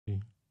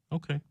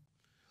Okay.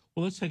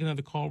 Well, let's take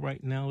another call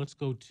right now. Let's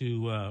go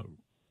to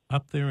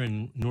up there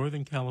in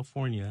Northern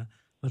California.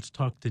 Let's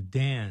talk to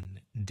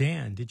Dan.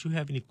 Dan, did you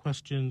have any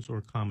questions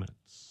or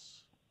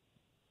comments?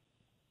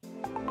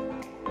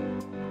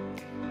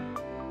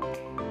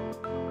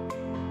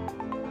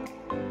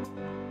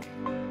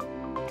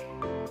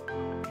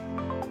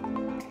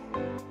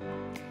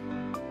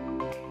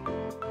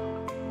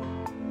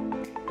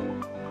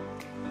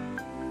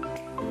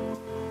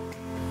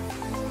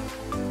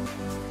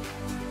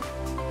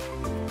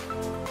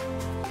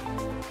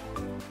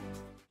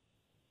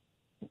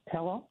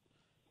 Hello?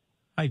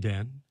 Hi,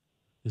 Dan.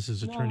 This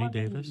is Attorney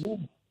Davis.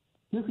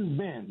 This is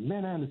Ben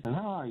Anderson.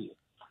 How are you?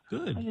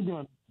 Good. How you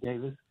doing,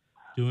 Davis?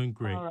 Doing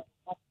great. All right.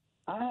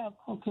 I have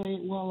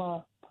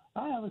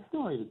a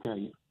story to tell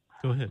you.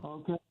 Go ahead.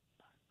 Okay.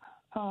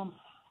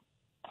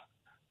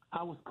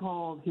 I was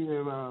called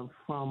here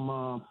from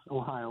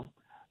Ohio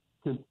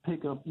to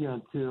pick up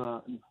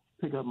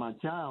my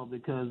child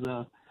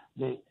because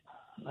they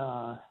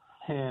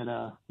had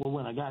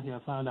when I got here, I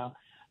found out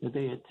that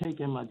they had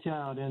taken my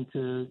child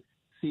into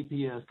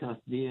CPS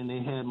custody, and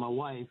they had my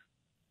wife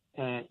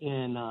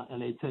and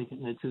they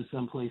taken it to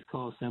some place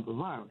called Simple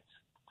Virus.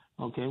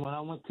 Okay, when I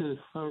went to the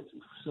first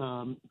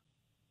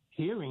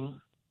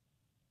hearing,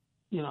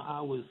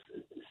 I was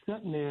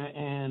sitting there,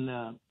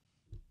 and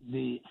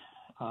the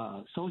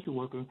social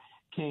worker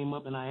came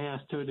up, and I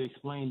asked her to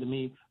explain to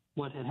me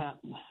what had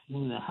happened.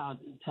 How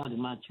did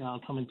my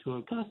child come into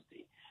her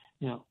custody?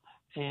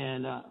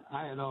 And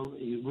I had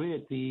already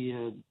read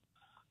the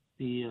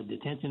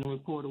detention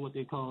report, or what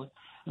they call it.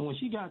 And when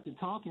she got to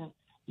talking,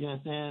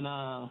 and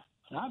I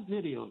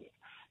videoed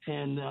her,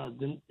 and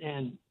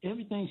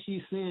everything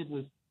she said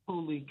was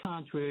totally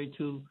contrary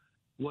to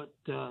what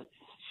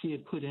she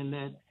had put in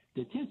that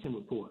detention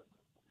report.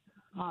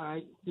 All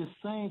right, this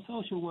same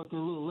social worker a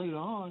little later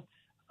on,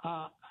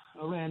 I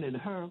ran into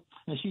her,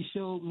 and she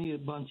showed me a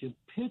bunch of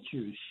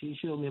pictures. She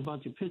showed me a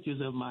bunch of pictures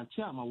of my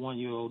child, my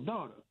 1-year-old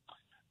daughter,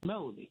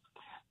 Melody.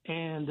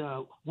 And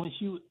when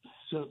she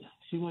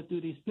went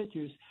through these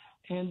pictures,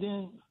 and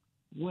then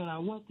when I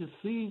went to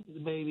see the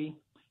baby,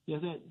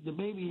 the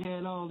baby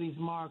had all these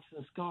marks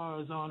and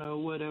scars on her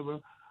or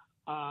whatever,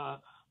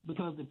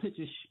 because the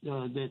pictures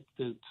that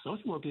the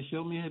social worker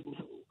showed me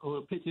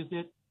were pictures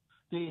that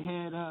they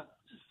had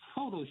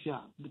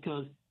photoshopped,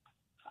 because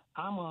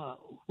I'm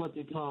what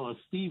they call a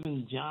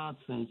Stephen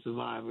Johnson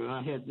survivor.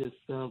 I had this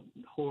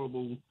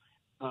horrible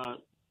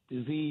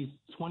disease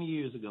 20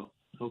 years ago.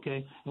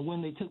 Okay, and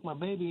when they took my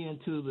baby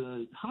into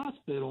the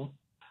hospital,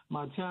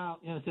 my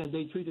child,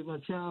 they treated my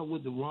child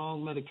with the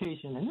wrong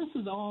medication, and this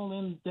is all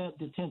in that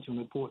detention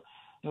report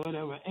or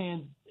whatever.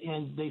 And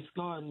they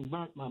scarred and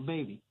burnt my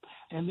baby.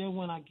 And then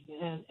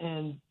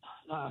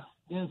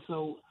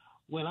so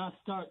when I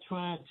start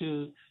trying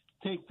to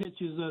take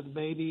pictures of the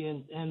baby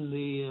and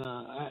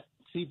the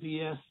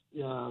CPS,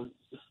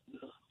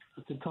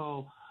 what they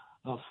call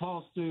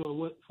foster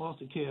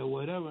care or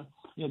whatever,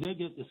 they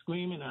get to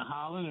screaming and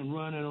hollering and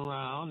running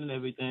around and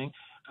everything,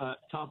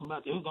 talking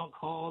about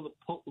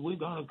we're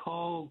gonna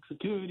call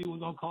security, we're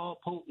gonna call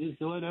police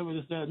or whatever,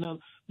 this, that, and other,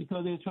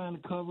 because they're trying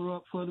to cover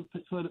up for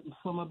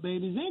my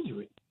baby's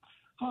injury.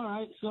 All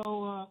right,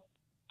 so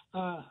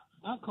I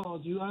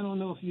called you. I don't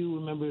know if you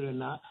remember it or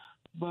not,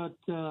 but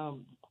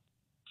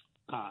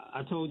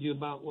I told you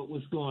about what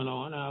was going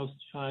on. I was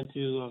trying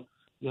to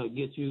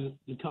get you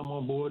to come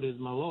on board as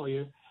my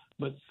lawyer,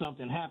 but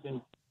something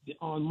happened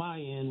on my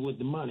end with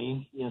the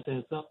money,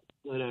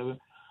 whatever.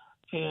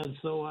 And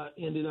so I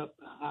ended up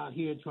out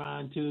here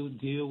trying to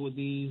deal with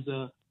these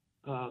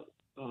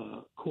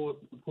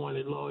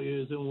court-appointed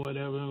lawyers and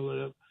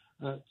whatever,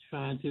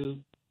 trying to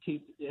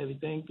keep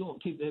everything going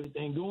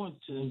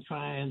and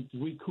try and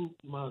recoup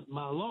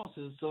my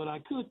losses so that I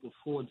could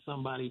afford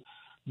somebody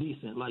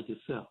decent like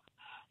yourself.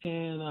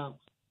 And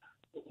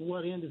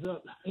what ended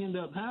up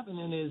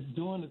happening is,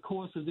 during the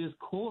course of this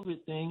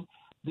COVID thing,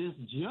 this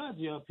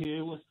judge up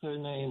here, what's her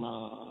name,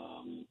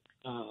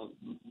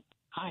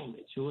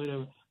 Heinrich or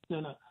whatever,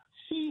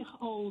 she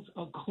holds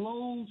a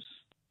closed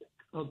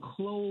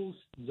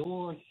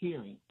door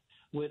hearing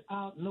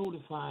without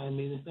notifying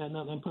me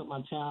and put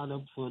my child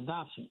up for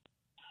adoption.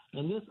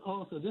 And this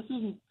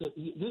isn't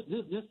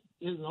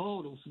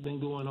all that's been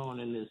going on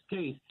in this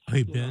case.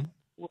 Hey, Ben.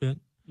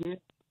 Yeah.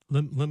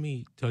 Let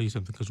me tell you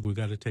something, because we've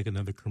got to take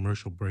another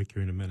commercial break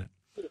here in a minute.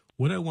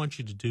 What I want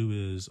you to do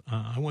is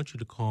I want you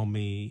to call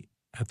me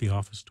at the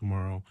office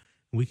tomorrow,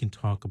 and we can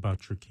talk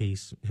about your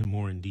case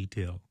more in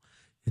detail.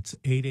 It's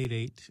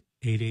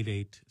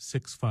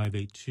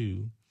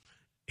 888-888-6582,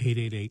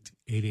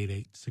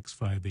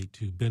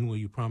 888-888-6582. Ben, will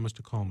you promise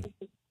to call me?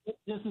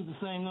 This is the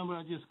same number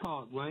I just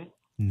called, right?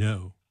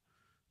 No.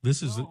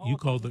 This is you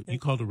called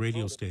the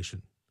radio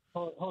station.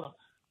 Hold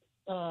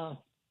on.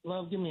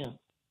 Love, give me a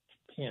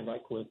pen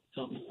right quick.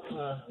 Something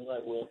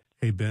right quick.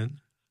 Hey, Ben.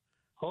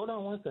 Hold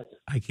on one second.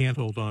 I can't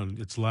hold on.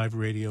 It's live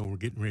radio, and we're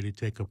getting ready to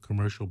take a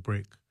commercial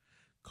break.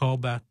 Call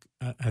back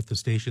at the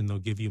station. They'll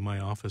give you my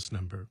office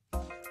number.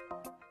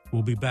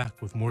 We'll be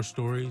back with more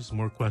stories,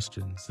 more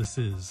questions. This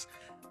is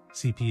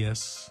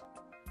CPS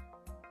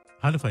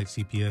How to Fight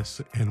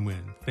CPS and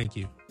Win. Thank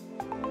you.